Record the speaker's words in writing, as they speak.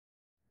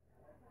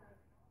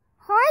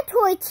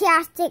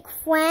toy-tastic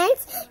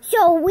friends.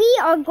 So we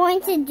are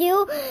going to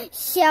do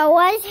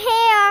Sara's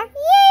hair.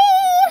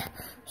 Yay!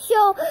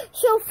 So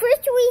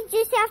first we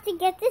just have to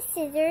get the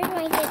scissors.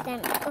 Let me get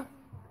them.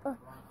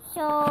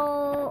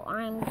 So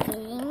I'm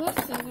getting the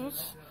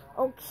scissors.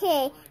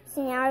 Okay,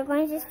 so now we're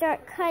going to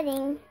start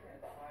cutting.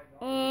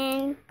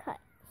 And cut.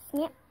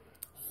 Snip.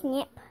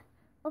 Snip.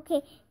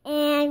 Okay,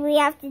 and we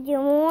have to do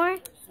more.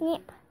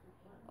 Snip.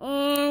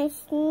 And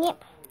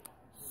snip.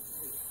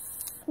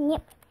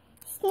 Snip.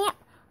 Snip.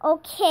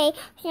 Okay,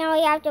 so now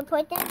we have to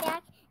put them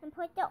back and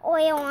put the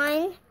oil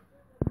on.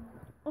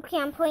 Okay,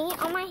 I'm putting it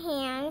on my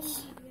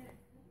hands.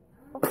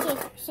 Okay,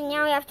 so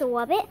now we have to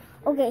rub it.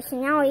 Okay, so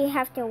now we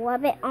have to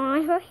rub it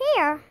on her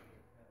hair.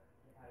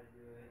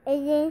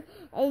 And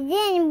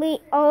then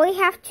all we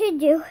have to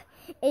do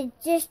is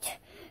just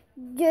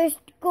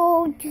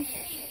go in.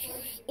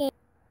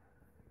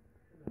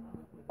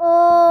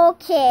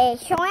 Okay,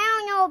 so I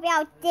don't know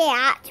about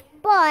that,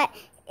 but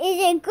is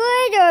it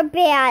good or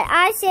bad?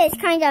 I say it's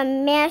kind of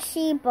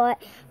messy,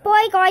 but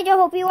boy, guys, I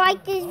hope you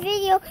like this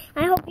video.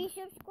 I hope you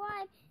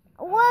subscribe.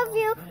 I love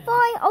you.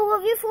 Bye. I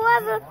love you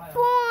forever.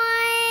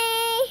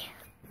 Bye.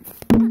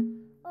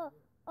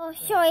 Oh,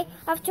 sorry.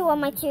 I have to wipe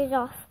my tears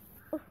off.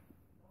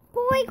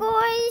 Bye,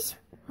 guys.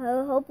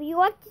 I hope you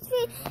like this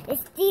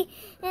video.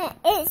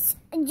 It's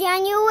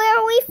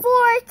January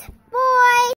 4th. Bye.